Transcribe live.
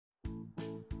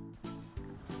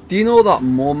Do you know that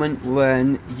moment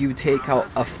when you take out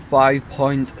a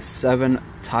 5.7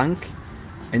 tank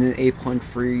in an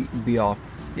 8.3 BR?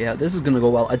 Yeah, this is gonna go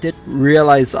well. I did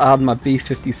realize I had my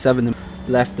B57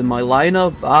 left in my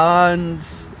lineup, and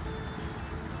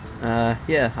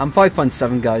yeah, I'm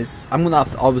 5.7, guys. I'm gonna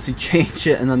have to obviously change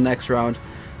it in the next round.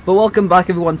 But welcome back,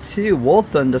 everyone, to War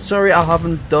Thunder. Sorry I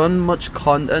haven't done much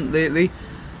content lately.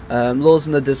 Those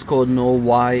in the Discord know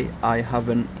why I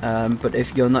haven't, but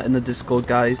if you're not in the Discord,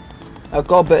 guys, I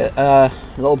got a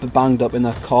little bit banged up in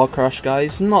a car crash,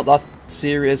 guys. Not that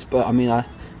serious, but I mean, I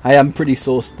am pretty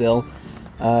sore still.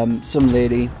 Some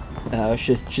lady,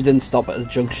 she didn't stop at the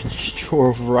junction. She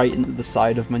drove right into the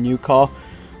side of my new car,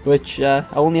 which I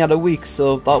only had a week,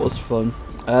 so that was fun.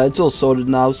 It's all sorted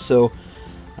now, so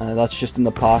that's just in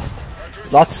the past.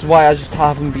 That's why I just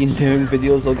haven't been doing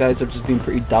videos, though, guys. I've just been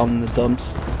pretty down in the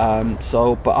dumps.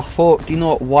 But I thought, do you know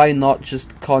what? Why not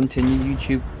just continue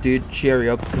YouTube, dude? Cheer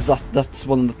up, because that's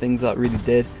one of the things that really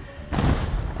did.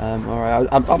 Alright,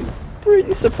 I'm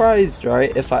pretty surprised,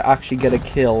 right, if I actually get a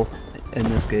kill in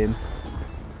this game,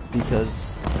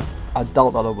 because I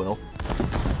doubt that I will.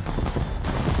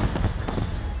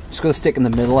 Just gonna stick in the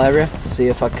middle area, see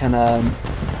if I can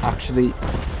actually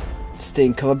stay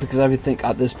in cover, because everything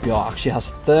at this BR actually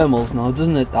has thermals now,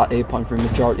 doesn't it? That 8.3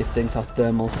 majority of things have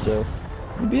thermals, so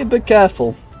be a bit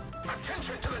careful.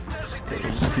 Okay,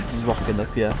 we'll just keep rocking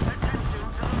up here.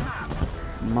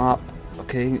 Map.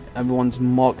 Okay, everyone's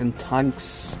marking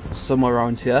tanks somewhere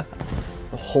around here.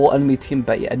 The whole enemy team,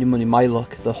 bet you any money, my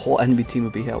luck, the whole enemy team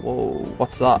will be here. Whoa,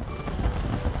 what's that?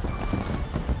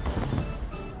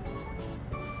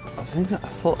 I think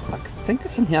I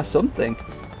can hear something.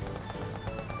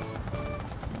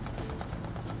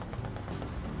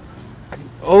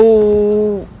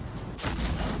 Oh!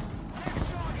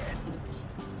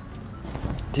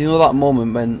 Do you know that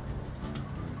moment when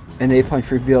an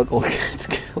 8.3 vehicle gets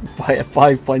killed by a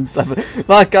 5.7?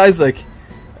 That guy's like,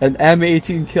 an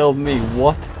M18 killed me.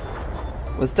 What?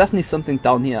 There's definitely something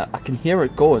down here. I can hear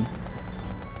it going.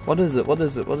 What is it? What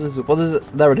is it? What is it? What is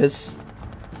it? There it is.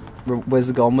 Where's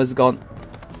it gone? Where's it gone?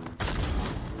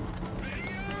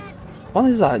 What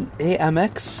is that? An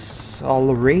AMX or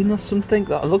Lorraine or something?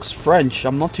 That looks French.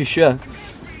 I'm not too sure.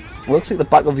 It looks like the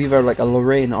back of either like a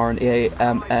Lorraine or an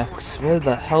AMX. Where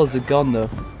the hell is it gone though?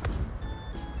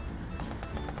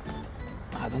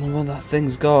 I don't know where that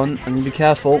thing's gone. I need to be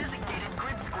careful.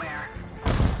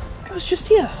 It was just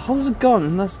here. How's it gone?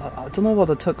 Unless I don't know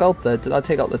what I took out there. Did I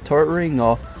take out the turret ring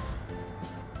or?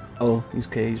 Oh, he's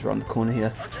okay. He's around the corner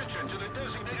here.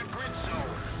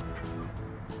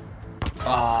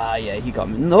 Ah, yeah, he got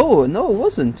me. No, it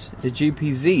wasn't. A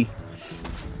GPZ.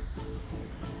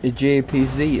 A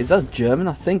JPZ. Is that German?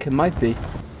 I think it might be.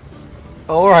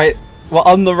 Alright, well,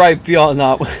 on the right BR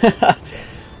now.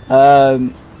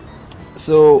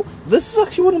 So, this is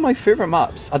actually one of my favourite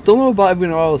maps. I don't know about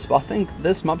everyone else, but I think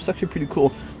this map's actually pretty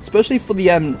cool. Especially for the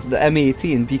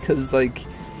M18, because, like,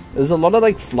 there's a lot of,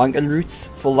 like, flanking routes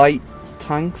for light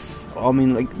tanks. I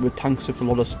mean, like, with tanks with a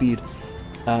lot of speed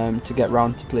to get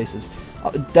round to places. I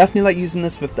definitely like using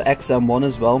this with the XM1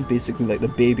 as well, basically like the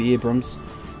baby Abrams.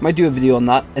 Might do a video on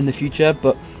that in the future,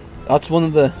 but that's one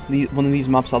of these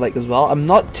maps I like as well. I'm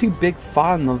not too big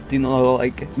fan of, you know,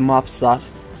 like maps that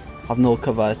have no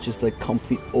cover. It's just like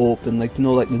complete open, like, you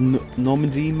know, like the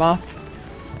Normandy map,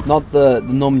 not the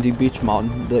Normandy beach map,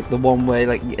 like the one where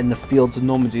like in the fields of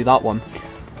Normandy. That one,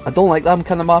 I don't like them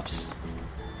kind of maps.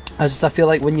 I feel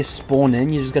like when you spawn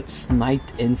in, you just get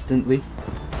sniped instantly.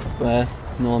 Where,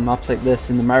 you know, maps like this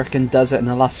in the American desert and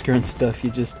Alaska and stuff,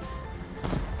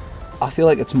 I feel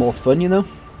like it's more fun, you know?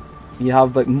 You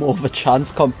have like more of a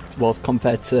chance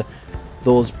compared to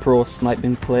those pro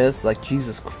sniping players. Like,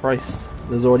 Jesus Christ,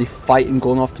 there's already fighting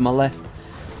going off to my left.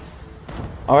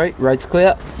 Alright, right's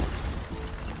clear.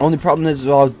 Only problem is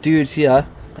our dude's here,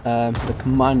 the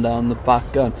commander on the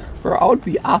back gun. Bro, I would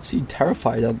be absolutely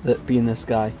terrified of it being this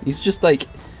guy. He's just like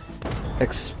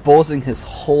exposing his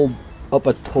whole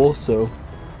upper torso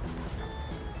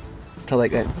to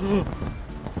like a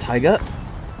Tiger.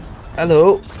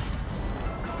 Hello.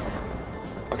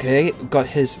 Okay, got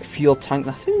his fuel tank.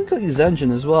 I think we got his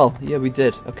engine as well. Yeah, we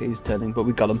did. Okay, he's turning, but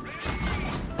we got him.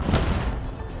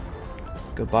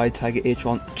 Goodbye, Tiger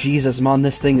H1. Jesus, man,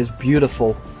 this thing is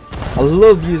beautiful. I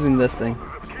love using this thing.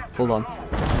 Hold on.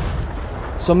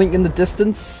 Something in the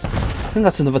distance. I think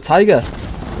that's another Tiger.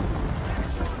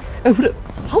 Oh,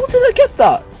 how did I get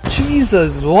that?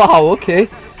 Jesus, wow, okay.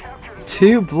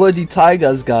 2 bloody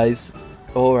Tigers, guys.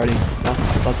 Already.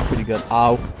 That's pretty good.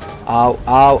 Ow. Ow,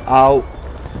 ow, ow.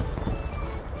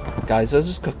 Guys, I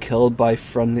just got killed by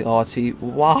friendly RT.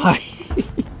 Why?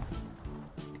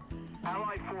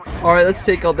 Alright, let's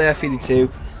take out the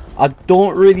F-82. I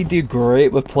don't really do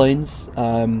great with planes,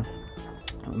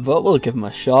 but we'll give them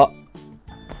a shot.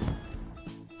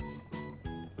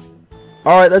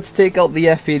 Alright, let's take out the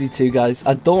F-82, guys.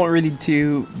 I don't really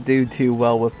do too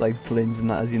well with like planes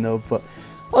and that, as you know, but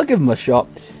I'll give them a shot.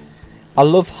 I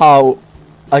love how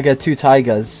I get 2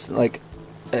 Tigers, like,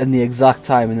 in the exact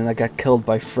time, and then I get killed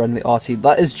by friendly RT.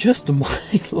 That is just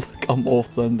my luck on War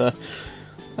Thunder.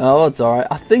 Oh, it's alright.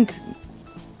 I think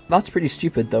that's pretty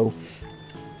stupid, though.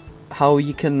 How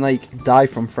you can, like, die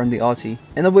from friendly RT.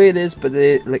 In a way it is, but,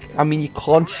 like, I mean, you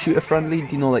can't shoot a friendly,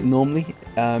 you know, like, normally,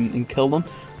 and kill them.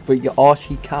 But your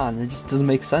RT can. It just doesn't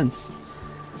make sense.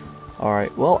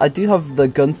 Alright, well, I do have the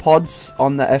gun pods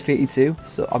on the F-82,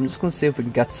 so I'm just going to see if we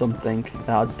can get something.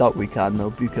 I doubt we can,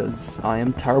 though, because I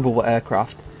am terrible with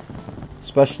aircraft.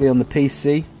 Especially on the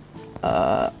PC.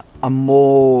 I'm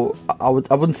more... I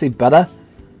wouldn't say better,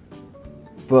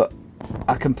 but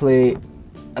I can play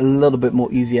a little bit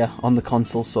more easier on the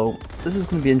console, so this is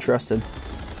going to be interesting.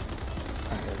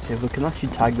 Alright, let's see if we can actually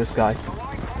tag this guy.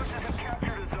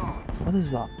 What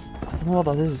is that? I don't know what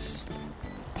that is.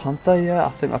 Panther? Yeah, I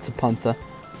think that's a Panther.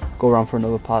 Go around for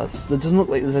another pass. There doesn't look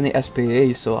like there's any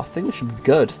SPA, so I think it should be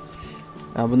good.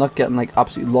 We're not getting like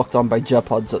absolutely locked on by jet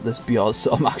pods at this BR,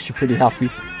 so I'm actually pretty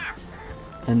happy.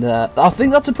 And I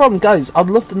think that's a problem, guys. I'd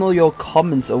love to know your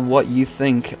comments of what you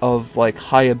think of like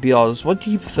higher BRs. What do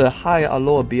you prefer, higher or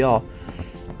lower BR?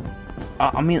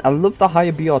 I mean, I love the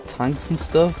higher BR tanks and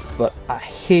stuff, but I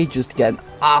hate just getting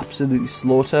absolutely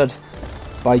slaughtered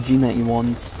by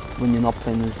G91s when you're not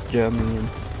playing as Germany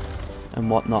and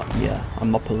whatnot. Yeah,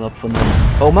 I'm not pulling up from this.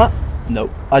 Oh, Matt? No,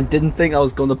 I didn't think I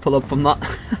was going to pull up from that.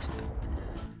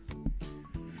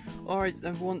 Alright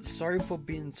everyone, sorry for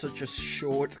being such a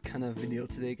short kind of video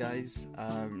today, guys.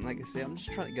 Like I say, I'm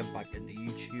just trying to get back into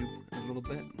YouTube a little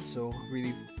bit, so I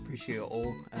really appreciate it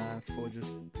all for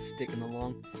just sticking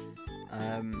along.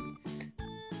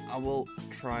 I will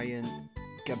try and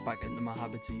get back into my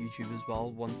habits of YouTube as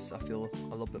well once I feel a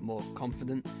little bit more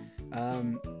confident.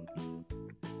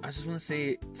 I just want to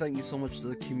say thank you so much to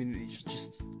the community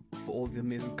just for all the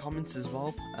amazing comments as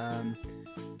well.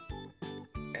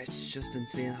 It's just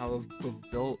insane how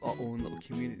we've built our own little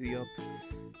community up,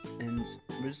 and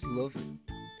we just love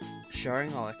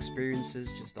sharing our experiences,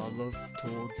 just our love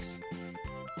towards,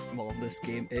 well, this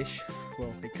game-ish.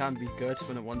 Well, it can be good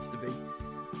when it wants to be,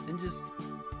 and just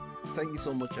thank you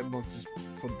so much everyone just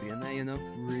for being there, you know,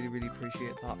 really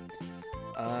appreciate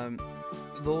that.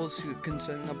 Those who are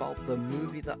concerned about the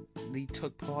movie that they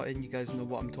took part in, you guys know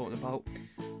what I'm talking about.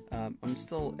 I'm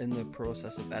still in the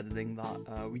process of editing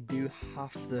that. We do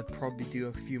have to probably do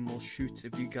a few more shoots.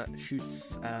 If you got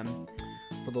shoots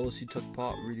for those who took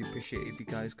part, really appreciate it if you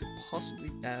guys could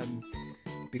possibly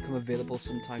become available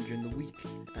sometime during the week,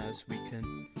 so we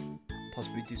can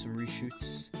possibly do some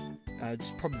reshoots.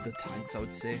 Just probably the tanks, I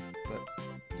would say. But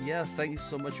yeah, thank you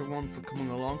so much everyone for coming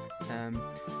along.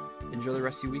 Enjoy the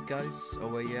rest of your week, guys, or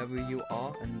wherever you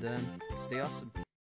are, and stay awesome.